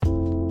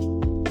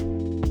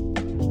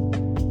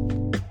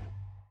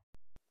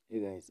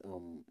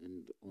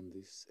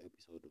this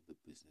episode of the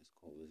Business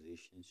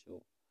Conversation Show,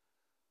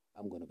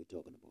 I'm going to be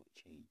talking about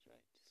change,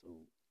 right? So,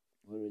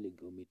 what really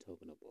got me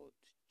talking about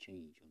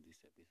change on this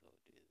episode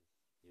is,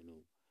 you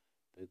know,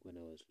 back when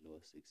I was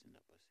lower six and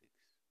upper six,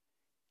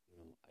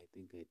 I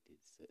think I did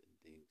certain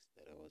things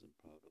that I wasn't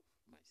proud of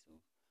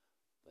myself,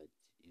 but,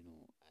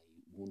 I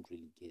won't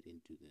really get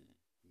into the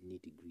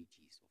nitty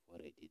gritties of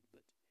what I did,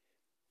 but,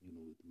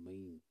 the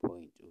main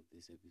point of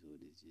this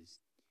episode is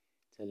just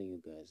telling you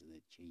guys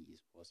that change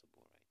is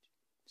possible, right?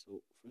 So,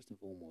 first and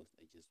foremost,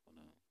 I just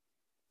want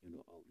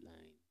to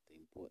outline the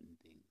important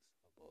things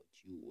about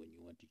you when you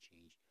want to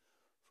change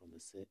from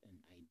a certain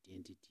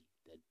identity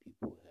that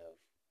people have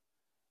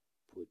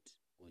put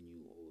on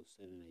you or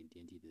certain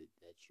identity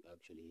that you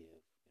actually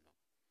have.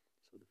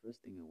 So the first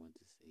thing I want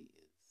to say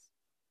is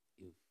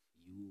if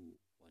you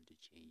want to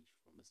change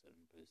from a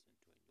certain person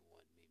to a new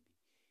one, maybe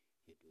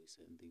you're doing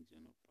certain things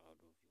you're not proud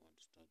of, you want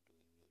to start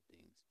doing new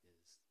things,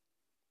 is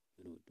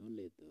don't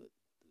let the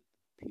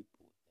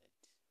people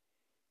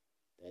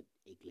that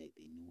act like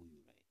they know you,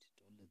 right?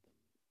 Don't let them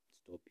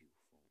stop you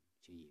from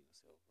changing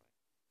yourself,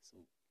 right? So,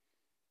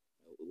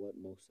 what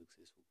most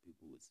successful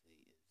people would say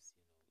is,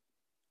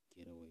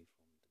 get away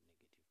from the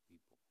negative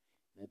people.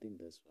 And I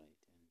think that's right.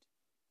 And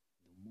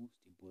the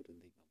most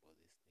important thing about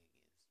this thing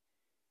is,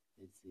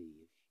 let's say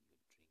if you're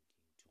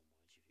drinking too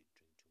much, if you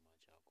drink too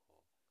much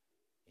alcohol,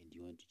 and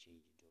you want to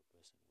change into a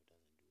person who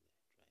doesn't do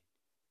that, right?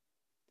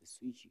 The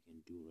switch you can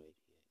do right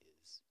here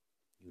is,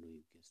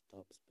 you can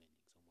stop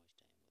spending so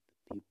much time with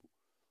the people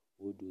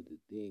who do the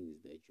things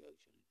that you're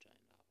actually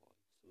trying to avoid.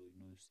 So,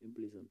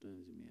 simply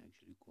sometimes you may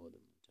actually call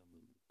them and tell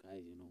them,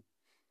 guys,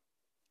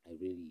 I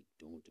really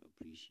don't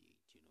appreciate,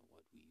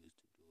 what we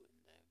used to do,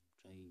 and I'm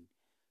trying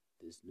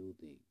this new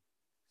thing.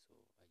 So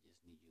I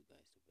just need you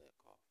guys to back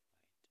off,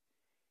 right?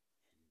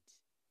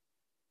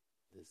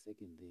 And the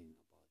second thing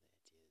about that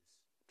is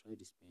try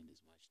to spend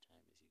as much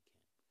time as you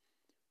can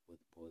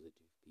with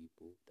positive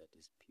people. That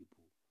is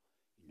people,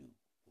 you know,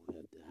 who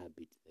have the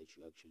habits that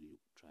you're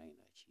actually trying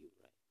to achieve,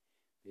 right?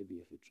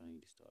 Maybe if you're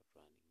trying to start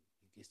running,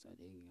 you can start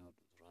hanging out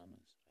with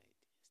runners, right?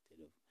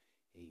 Instead of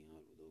hanging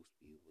out with those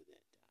people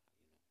that are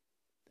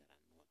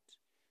not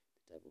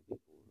the type of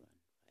people who run,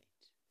 right?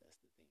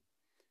 That's the thing.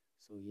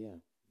 So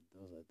yeah,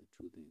 those are the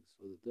two things.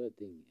 So the third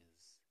thing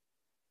is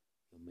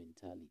your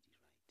mentality,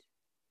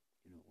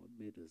 right? What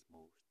matters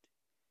most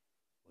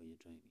when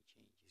you're trying to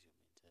change is your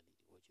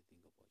mentality, what you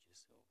think about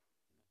yourself.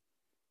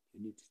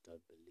 You need to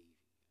start believing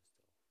in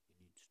yourself.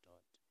 You need to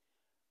start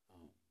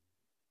um,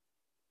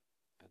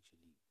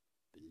 actually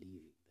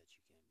believing that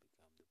you can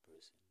become the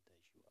person that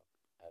you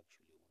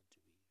actually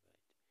want to be,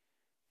 right?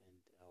 And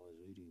I was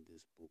reading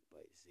this book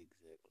by Zig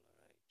Ziglar,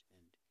 right?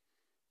 And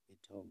it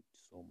talked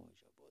so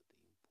much about the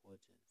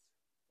importance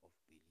of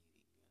believing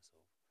in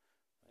yourself,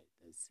 right?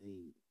 That's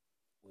saying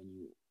when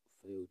you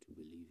fail to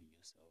believe in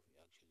yourself, you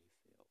actually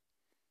fail.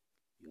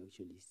 You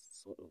actually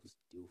sort of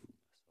steal from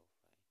yourself,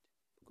 right?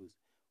 Because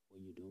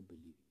when you don't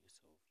believe in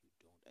yourself, you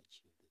don't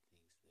achieve the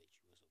things that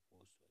you are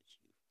supposed to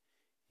achieve,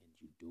 and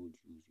you don't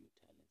use your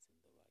talents in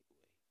the right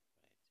way, right?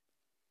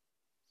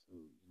 So,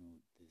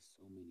 there's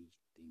so many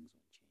things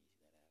on change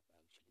that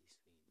I've actually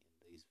seen in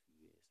these few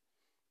years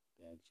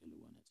that I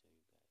actually want to tell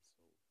you guys.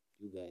 So,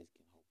 you guys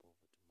can hop over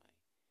to my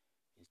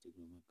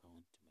Instagram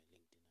account, to my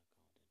LinkedIn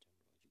account, and tell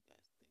me what you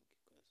guys think,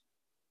 because,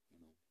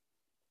 you know,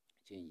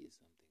 change is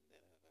something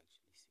that I've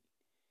actually seen.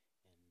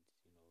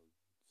 And,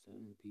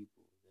 certain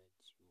people that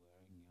you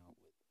are hanging out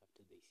with,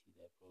 after they see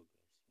that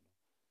progress,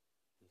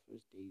 the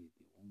first day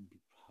they won't be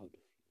proud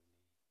of you,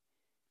 man.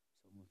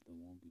 Some of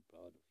them won't be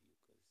proud of you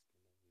because,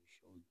 you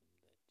showed them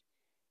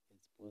that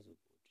it's possible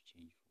to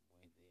change from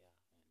where they are,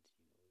 and,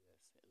 they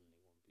certainly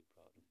won't be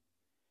proud of you.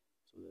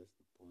 So that's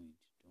the point.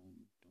 Don't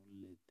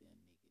let their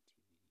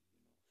negativity,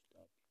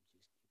 stop you.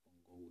 Just keep on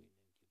going and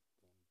keep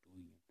on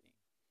doing your thing.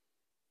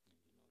 And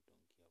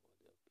don't care about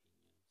their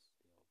opinions,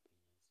 and just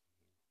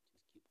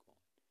keep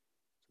going.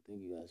 So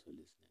thank you guys for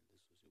listening.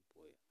 This was your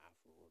boy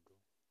Afro Rodo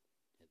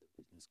at the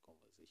Business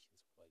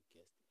Conversations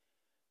podcast.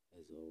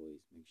 As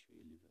always, make sure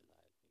you leave a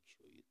like, make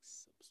sure you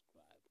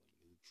subscribe on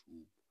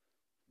YouTube,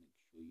 make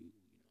sure you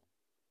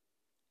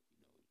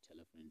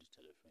tell a friend to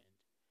tell a friend,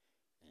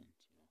 and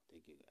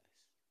thank you guys.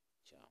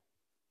 Ciao.